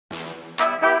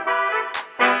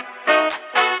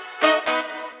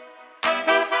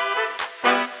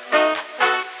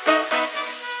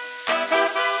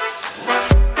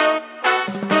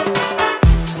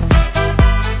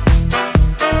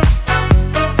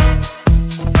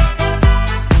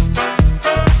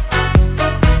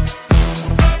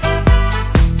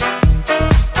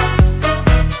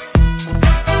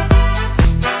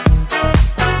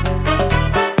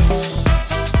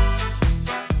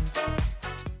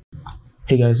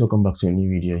Hey guys, welcome back to a new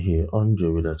video here on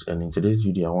CutieBridalGH, and in today's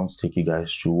video I want to take you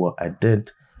guys through what I did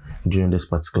during this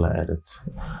particular edit,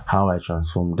 how I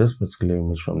transformed this particular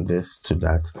image from this to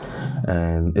that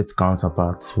and its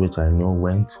counterparts, which I know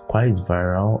went quite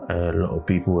viral. A lot of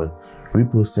people were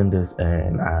reposting this,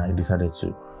 and I decided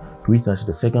to retouch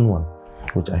the second one,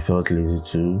 which I felt lazy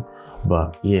to.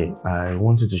 But yeah, I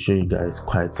wanted to show you guys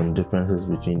quite some differences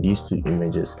between these two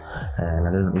images, and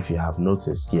I don't know if you have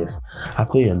noticed. Yes,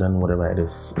 after you're done whatever it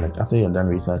is, like after you're done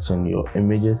retouching your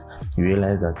images, you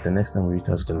realize that the next time you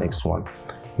retouch the next one,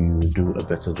 you do a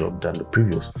better job than the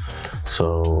previous.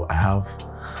 So I have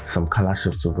some color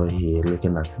shifts over here,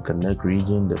 looking at the neck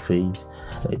region, the face,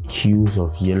 hues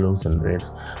of yellows and reds.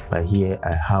 But here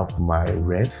I have my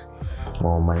reds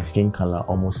or my skin color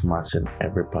almost matching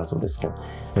every part of the skin,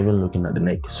 even looking at the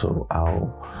neck. So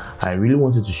I really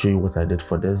wanted to show you what I did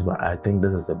for this, but I think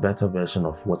this is the better version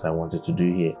of what I wanted to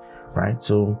do here, right?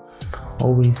 So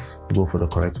always go for the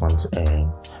correct ones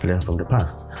and learn from the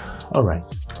past. All right,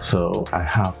 so I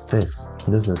have this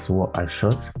is what I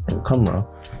shot in camera.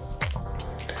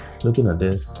 Looking at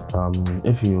this,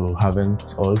 if you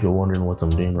haven't, or if you're wondering what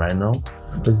I'm doing right now,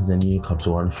 this is the new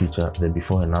Capture One feature, the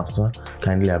before and after.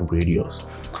 Kindly upgrade yours.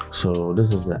 So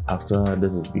this is the after,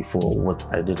 this is before. What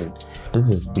I didn't, this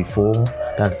is before,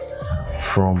 that's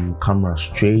from camera,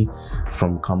 straight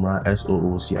from camera,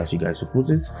 SOOC as you guys would put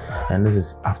it, and this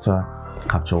is after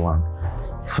Capture One.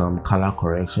 Some color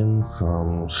corrections,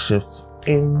 some shifts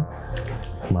in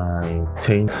my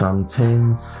tints, some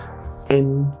tints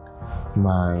in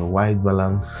my white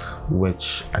balance,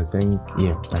 which I think,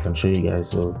 yeah, I can show you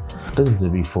guys. So this is the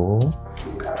before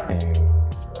and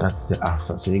that's the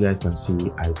after. So you guys can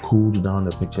see I cooled down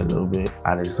the picture a little bit,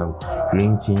 added some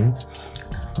green tints,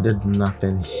 did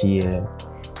nothing here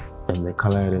in the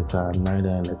color editor, neither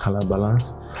in the color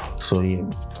balance. So yeah,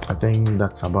 I think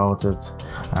that's about it.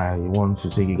 I want to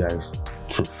take you guys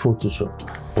to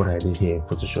Photoshop, what I did here in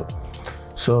Photoshop.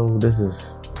 So this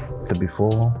is the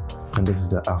before and this is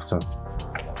the after.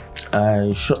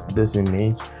 I shot this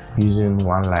image using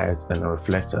one light and a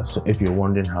reflector. So if you're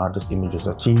wondering how this image was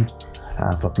achieved,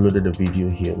 I've uploaded a video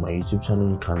here on my YouTube channel.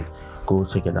 You can go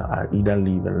check it out. I'll either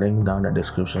leave a link down in the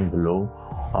description below,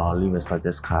 or I'll leave a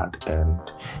suggest card, and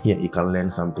yeah, you can learn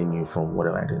something new from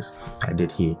whatever it is I did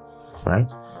here,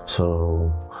 right?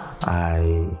 So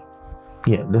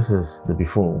this is the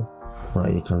before.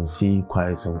 You can see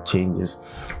quite some changes.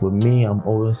 With me, I'm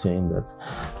always saying that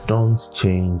don't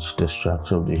change the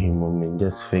structure of the human being,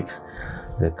 just fix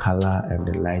the color and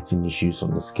the lighting issues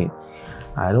on the skin.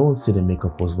 I don't say the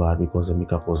makeup was bad, because the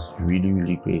makeup was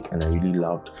really great and I really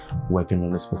loved working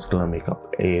on this particular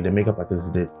makeup. The makeup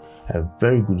artist did a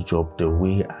very good job the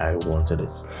way I wanted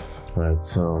it, right?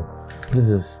 So this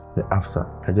is the after.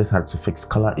 I just had to fix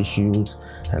color issues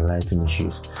and lighting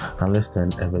issues. Now let's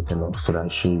turn everything off so that I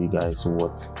show you guys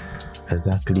what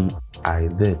exactly I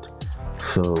did.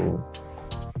 So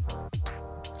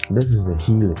this is the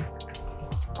healing.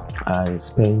 I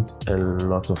spent a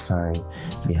lot of time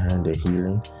behind the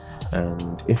healing,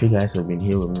 and if you guys have been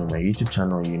here with me on my YouTube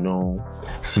channel, you know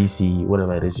CC,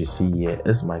 whatever it is you see here,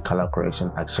 is my color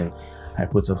correction action I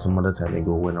put up some other time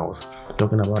ago when I was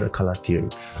talking about the color theory.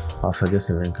 I'll suggest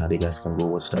a link and you guys can go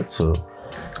watch that. So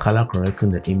color correcting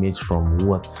the image from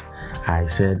what I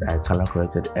said I color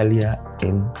corrected earlier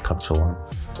in Capture One.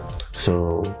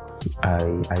 So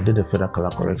I did a further color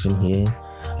correction here,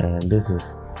 and this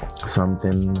is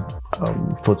something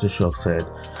Photoshop said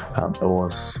it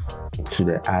was to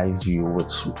the eyes view,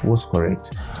 which was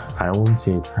correct. I won't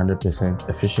say it's 100%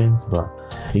 efficient, but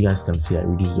you guys can see I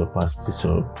reduced the opacity,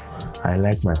 so I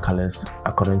like my colors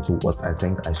according to what I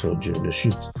think I saw during the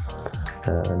shoot.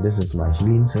 This is my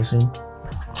healing session.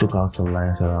 Took out some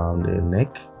lines around the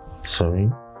neck,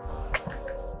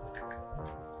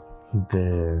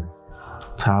 the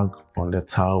tag on the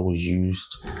towel was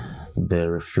used, the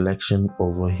reflection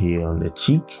over here on the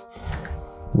cheek,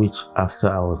 which after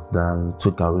I was done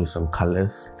took away some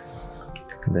colors,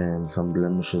 then some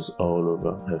blemishes all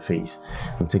over her face.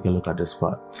 And take a look at this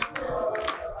part,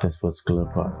 this particular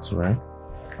part, right?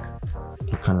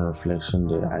 The kind of reflection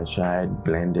there. I tried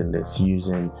blending this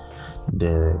using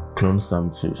the clone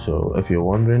stamp tool. So if you're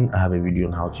wondering, I have a video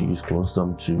on how to use clone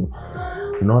stamp tool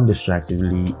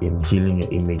non-distractively in healing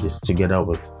your images, together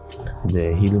with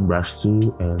the healing brush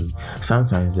tool and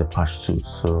sometimes the patch tool.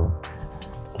 So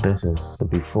this is the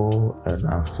before and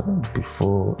after,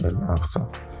 before and after.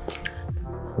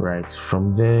 Right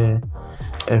from there,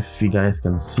 if you guys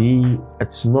can see,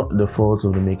 it's not the fault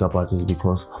of the makeup artist,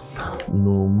 because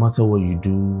no matter what you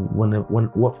do,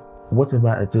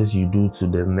 whatever it is you do to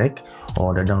the neck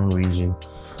or the down region,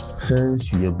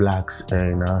 since we are blacks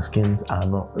and our skins are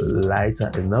not lighter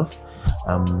enough,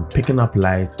 picking up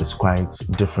light is quite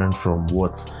different from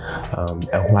what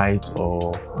a white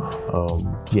or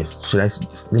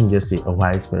let me just say a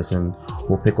white person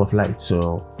will pick up light.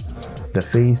 So the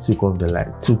face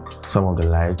took some of the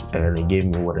light, and it gave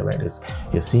me whatever it is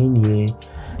you're seeing here.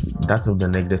 That of the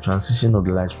neck, the transition of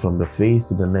the light from the face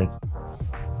to the neck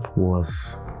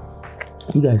was,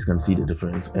 you guys can see the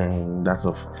difference, and that's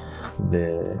of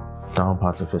the down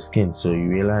part of your skin. So you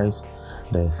realize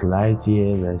there's light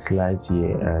here, there's light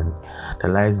here, and the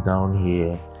lights down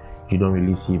here you don't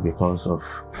really see because of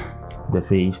the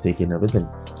face taking everything.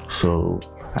 So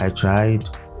I tried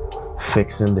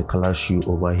fixing the color shoe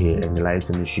over here and the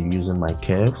lights in the shoe using my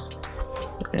curves.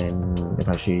 And if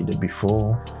I show you the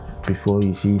before,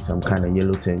 you see some kind of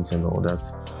yellow tints and all that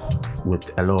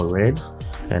with a lot of reds,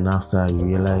 and after you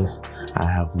realize I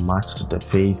have matched the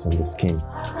face and the skin.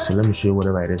 So let me show you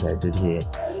whatever it is I did here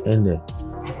in the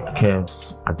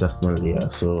curves adjustment layer.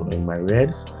 So in my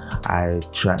reds, I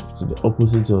tried to the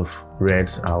opposite of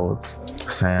reds out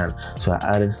cyan, so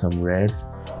I added some reds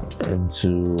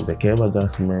into the curve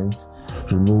adjustment,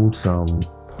 removed some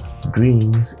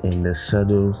greens in the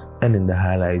shadows and in the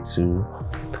highlight too,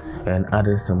 and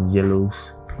added some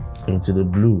yellows into the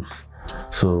blues.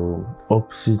 So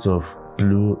opposite of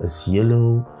blue is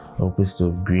yellow, opposite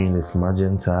of green is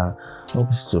magenta,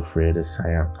 opposite of red is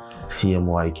cyan,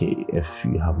 CMYK. If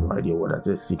you have no idea what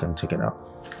that is, you can check it out.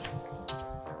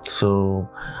 So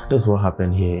that's what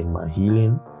happened here in my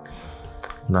healing.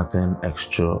 Nothing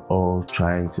extra, all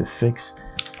trying to fix.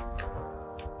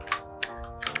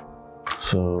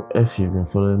 So if you've been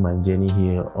following my journey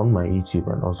here on my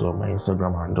YouTube and also on my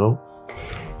Instagram handle,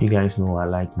 you guys know I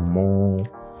like more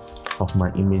of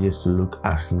my images to look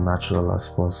as natural as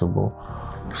possible.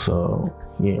 So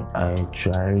yeah, I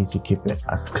try to keep it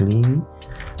as clean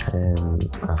and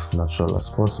as natural as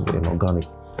possible and organic.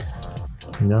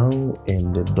 Now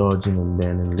in the dodging and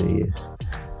bending layers,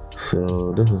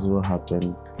 so this is what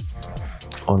happened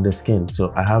on the skin.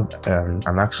 So I have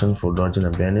an action for dodging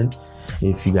and bending.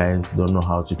 If you guys don't know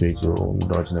how to create your own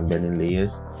dodging and bending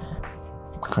layers,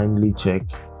 kindly check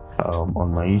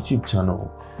on my YouTube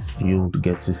channel. You'll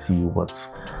get to see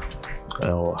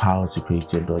how to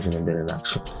create your dodging and bending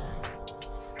action.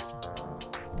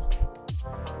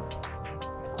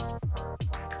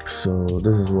 So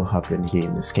this is what happened here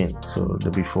in the skin. So the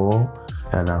before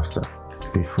and after.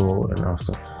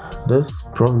 This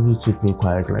probably took me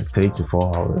quite like 3 to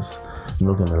 4 hours, I'm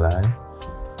not gonna lie.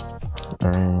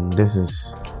 And this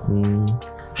is me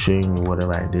showing you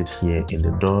whatever I did here in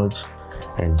the dodge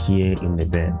and here in the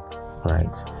bend, right?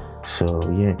 So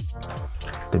yeah,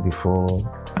 the before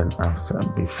and after.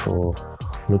 Before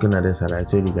looking at this, and I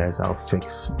told you guys I'll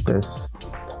fix this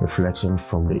reflection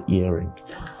from the earring.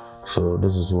 So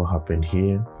this is what happened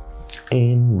here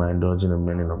in my dodging and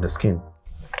bending of the skin.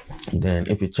 Then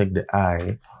if you check the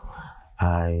eye,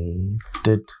 I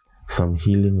did some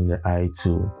healing in the eye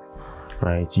too,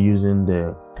 right, using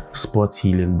the spot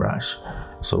healing brush.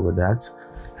 So with that,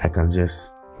 I can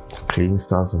just clean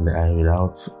stuff in the eye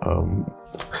without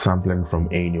sampling from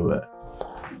anywhere.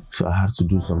 So I had to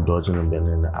do some dodging and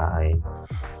bending in the eye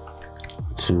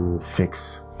to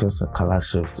fix just a color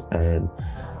shift and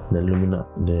the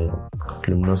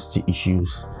luminosity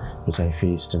issues which I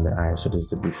faced in the eye. So this is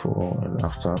the before and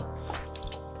after.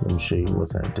 Let me show you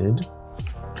what I did.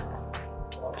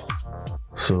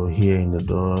 So here in the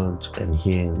dodge and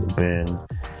here in the bend,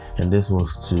 and this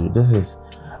is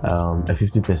a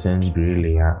 50% gray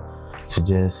layer to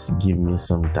just give me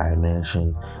some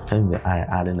dimension in the eye,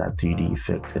 adding that 3D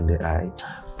effect in the eye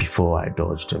before I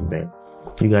dodged and bend.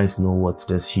 You guys know what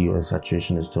this hue and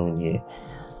saturation is doing here,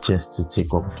 just to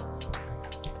take off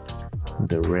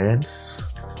the reds,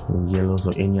 yellows,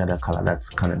 or any other color that's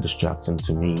kind of distracting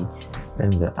to me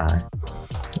in the eye.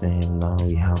 And now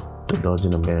we have the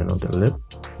dodging and bending of the lip.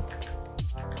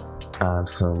 Add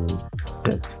some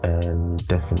depth and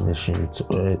definition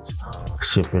to it,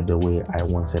 shape it the way I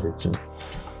wanted it to.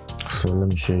 So let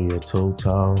me show you a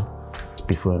total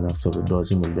before and after the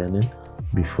dodging and bending,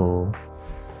 before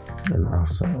and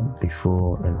after,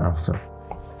 before and after.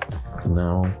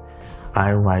 Now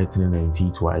eye whitening and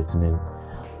teeth whitening,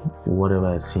 whatever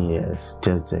I see here is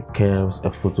just the curves,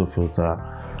 a photo filter,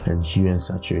 and hue and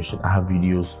saturation. I have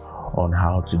videos on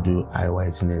how to do eye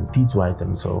whitening and teeth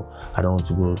whitening, so I don't want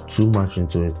to go too much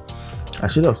into it. I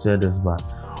should have said this, but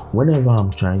whenever I'm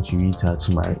trying to retouch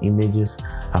my images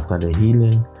after the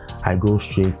healing, I go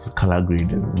straight to color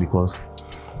grading, because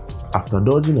after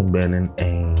dodging and bending,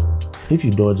 and if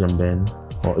you dodge and bend,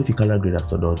 or if you color grade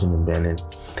after dodging and bending,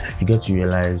 you get to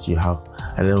realize you have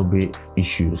a little bit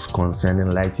issues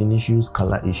concerning lighting issues,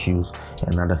 color issues,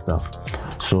 and other stuff.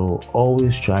 So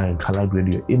always try and color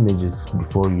grade your images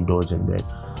before you dodge and burn.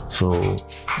 So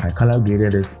I color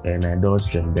graded it and I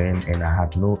dodged and burned and I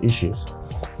had no issues,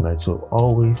 right? So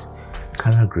always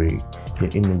color grade your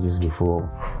images before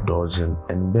dodging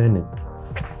and burning.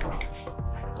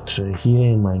 So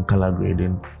here in my color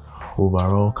grading,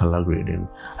 overall color grading,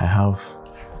 I have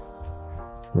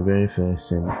the very first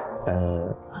thing,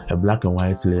 a black and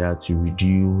white layer to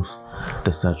reduce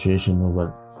the saturation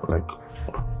over, like,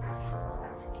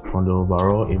 on the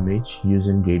overall image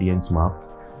using gradient map.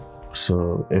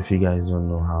 So if you guys don't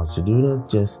know how to do that,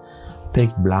 just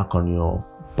pick black on your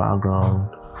background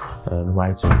and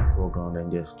white on the foreground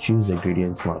and just choose the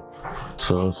gradient map.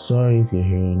 So sorry if you're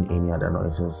hearing any other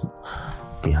noises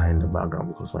behind the background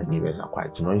because my neighbors are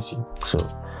quite noisy, so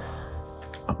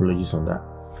apologies on that.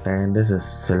 And this is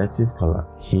selective color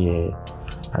here.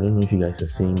 I don't know if you guys are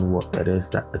seeing what it is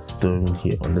that it's doing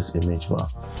here on this image bar.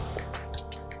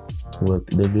 With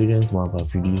the gradient map,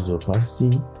 I've reduced the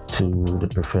opacity to the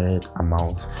preferred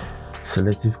amount.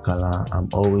 Selective color, I'm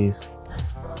always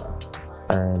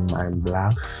in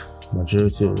blacks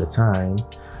majority of the time,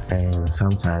 and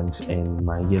sometimes in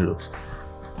my yellows,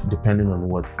 depending on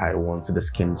what I want the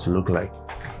skin to look like,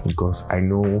 because I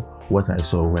know what I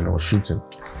saw when I was shooting.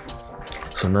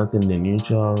 So nothing the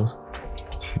neutrals,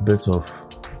 bit of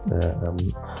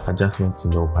adjustments in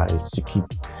the whites to keep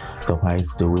the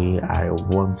whites the way I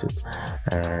want it.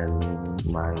 And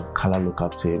my color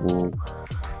lookup table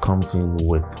comes in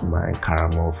with my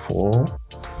caramel 4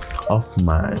 of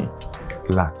my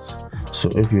LUTs. So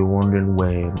if you're wondering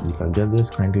where you can get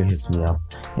this, kindly hit me up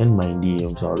in my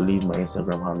DMs. I'll leave my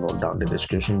Instagram handle down the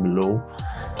description below.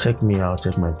 Check me out,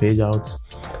 check my page out,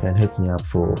 and hit me up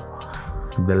for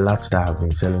the LUTs that I've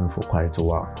been selling for quite a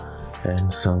while,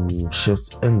 and some shifts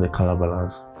in the color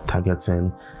balance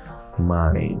targeting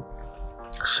my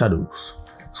shadows.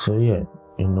 So yeah,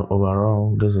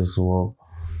 overall, this is what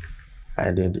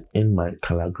I did in my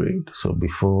color grade. So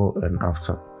before and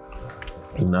after.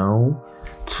 Now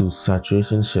to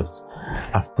saturation shifts.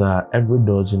 After every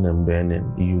dodging and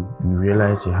burning, you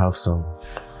realize you have some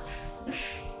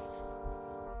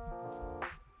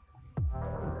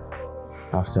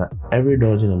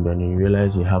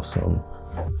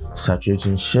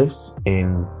saturation shifts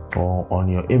in or on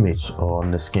your image or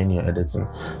on the skin you're editing.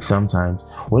 Sometimes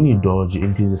when you dodge, you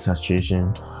increase the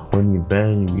saturation. When you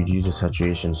burn, you reduce the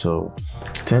saturation. So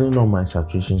turning on my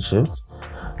saturation shifts,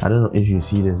 I don't know if you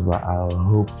see this, but I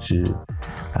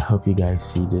hope you guys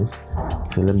see this.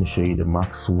 So let me show you the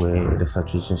marks where the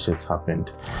saturation shift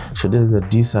happened. So this is the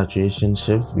desaturation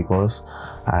shift because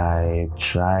I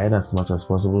tried as much as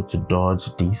possible to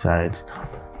dodge these sides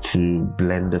to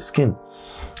blend the skin.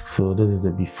 So this is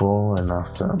the before and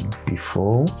after.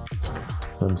 Before,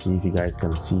 let me see if you guys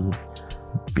can see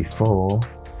before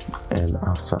and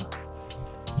after.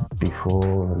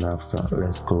 Before and after.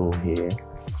 Let's go here.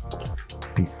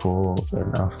 Before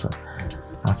and after.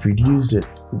 I've reduced it.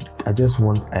 I just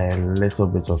want a little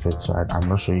bit of it, so I'm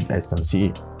not sure you guys can see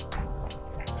it.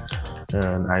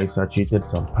 And I saturated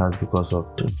some parts because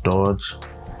of the dodge,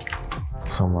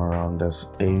 some around this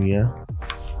area,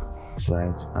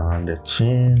 right around the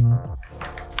chin,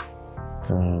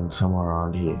 and some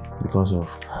around here because of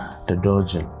the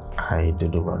dodging I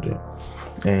did over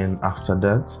there. And after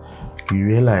that, you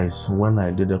realize when I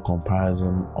did a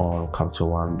comparison on Capture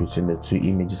One between the two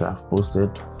images I've posted,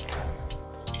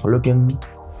 looking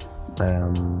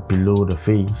below the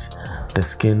face, the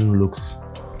skin looks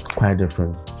quite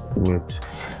different with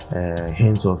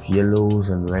hints of yellows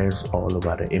and reds all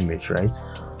over the image, right?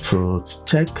 So to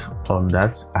check on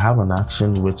that, I have an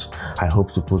action which I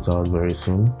hope to put out very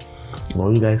soon.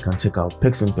 Or you guys can check out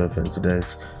Pix Imperfect.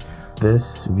 There's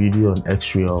this video on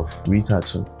X-ray of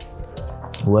retouching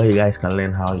where you guys can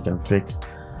learn how you can fix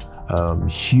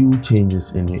hue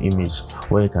changes in your image,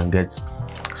 where you can get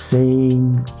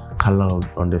same color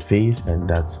on the face and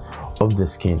that of the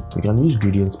skin. You can use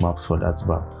gradient maps for that,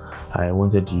 but I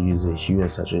wanted to use a hue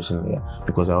and saturation layer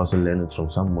because I also learned it from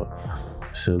somewhere.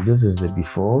 So this is the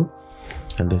before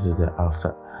and this is the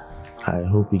after. I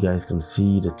hope you guys can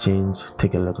see the change.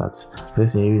 Take a look at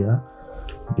this area,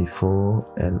 before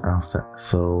and after.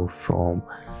 So from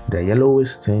the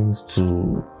yellowish tint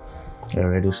to a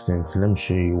reddish tint. Let me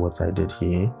show you what I did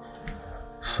here.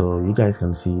 So you guys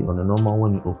can see on the normal,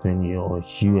 when you open your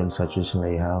hue and saturation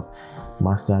layer, you have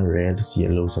master reds,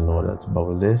 yellows and all that. But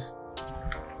with this,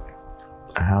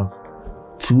 I have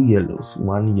two yellows,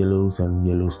 one yellows and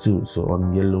yellows too. So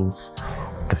on yellows,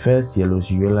 the first yellows,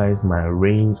 you realize my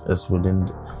range is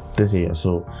within this area.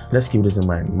 So let's keep this in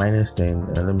mind, -10,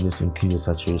 and let me just increase the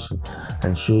saturation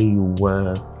and show you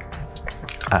where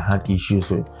I had issues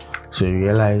with. So you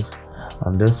realize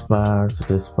on this part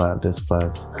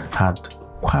had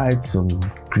quite some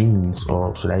greens,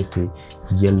 or should I say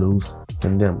yellows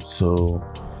in them. So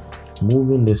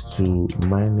moving this to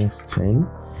 -10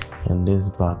 and this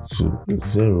back to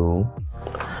 0,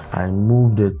 I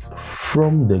moved it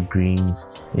from the greens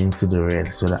into the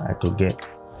red so that I could get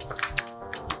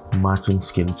matching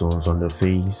skin tones on the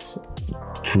face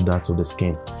to that of the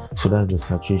skin. So that's the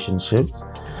saturation shift.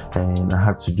 And I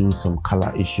had to do some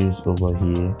color issues over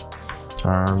here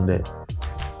around the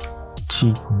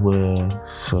cheek where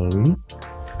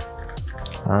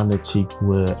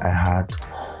I had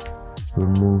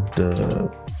removed the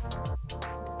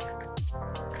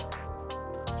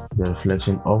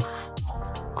reflection of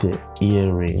the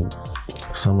earring,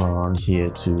 some around here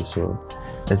too. So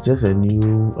it's just a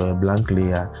new blank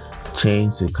layer,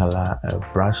 change the color, a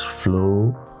brush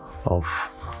flow of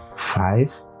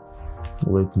 5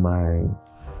 with my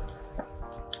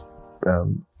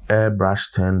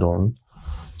airbrush turned on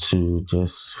to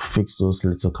just fix those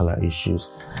little color issues.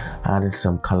 Added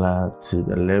some color to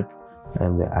the lip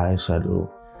and the eyeshadow,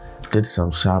 did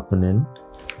some sharpening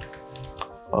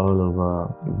all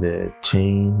over the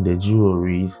chain, the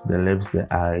jewelries, the lips, the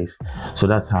eyes. So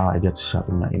that's how I get to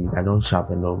sharpen my image. I don't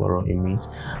sharpen the overall image,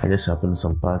 I just sharpen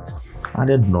some parts.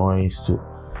 Added noise to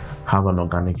have an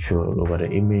organic feel over the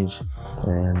image,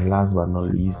 and last but not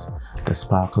least, the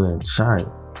sparkle and shine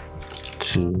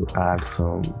to add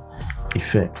some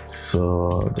effects.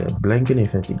 So the blinking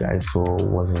effect you guys saw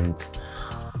wasn't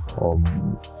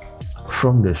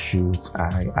from the shoot,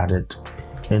 I added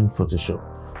in Photoshop.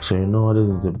 So you know, this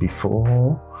is the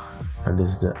before and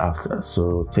this is the after.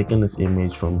 So taking this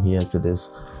image from here to this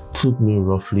took me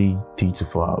roughly 3 to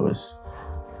 4 hours.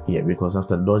 Yeah, because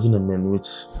after dodging them in, which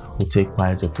will take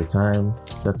quite a few time,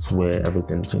 that's where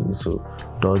everything changes. So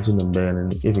dodging them in,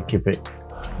 and if you keep it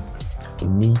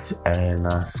neat and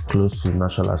as close to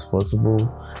natural as possible,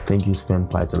 I think you spend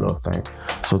quite a lot of time.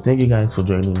 So thank you guys for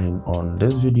joining in on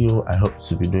this video. I hope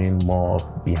to be doing more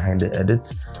of behind the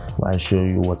edits where I show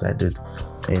you what I did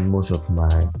in most of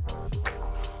my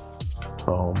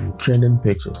trending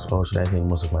pictures, or should I say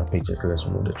most of my pictures. Let's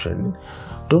remove the trending.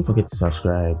 Don't forget to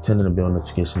subscribe, turn on the bell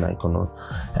notification icon on,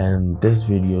 and this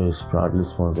video is proudly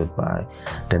sponsored by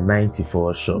the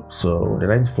 94 shop. So the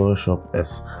 94 shop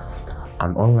is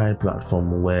an online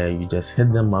platform where you just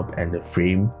hit them up and they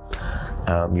frame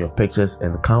your pictures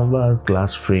in canvas,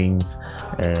 glass frames,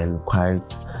 and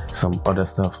quite some other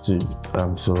stuff too.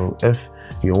 So if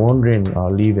you're wondering, I'll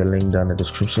leave a link down in the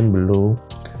description below.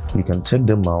 You can check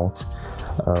them out.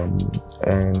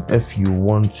 And if you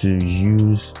want to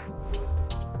use,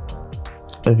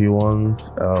 if you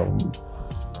want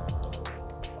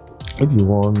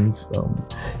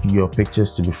your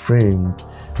pictures to be framed,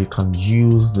 you can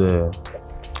use the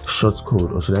short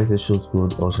code, or should I say short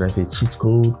code, or should I say cheat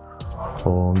code,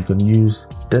 or you can use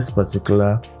this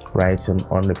particular writing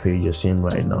on the page you're seeing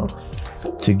right now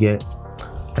to get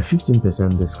a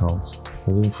 15% discount.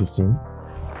 Is it 15?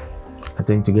 I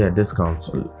think to get a discount,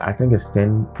 I think it's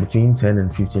between 10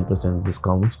 and 15%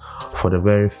 discount for the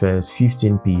very first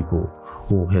 15 people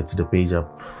who hit the page up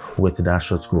with that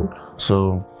short code.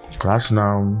 So right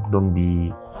now, don't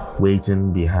be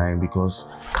waiting behind, because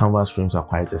canvas frames are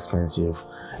quite expensive,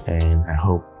 and I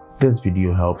hope this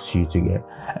video helps you to get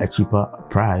a cheaper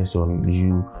price on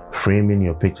you framing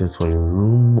your pictures for your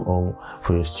room or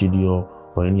for your studio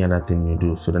or any other thing you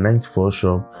do. So the 94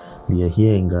 shop, they are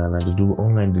here in Ghana. They do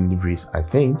online deliveries, I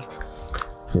think.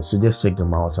 Yeah, so just check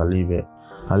them out. I'll leave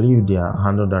their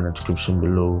handle down in the description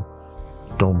below.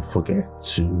 Don't forget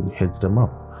to hit them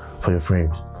up for your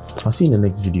frames. I'll see you in the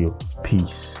next video.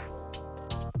 Peace.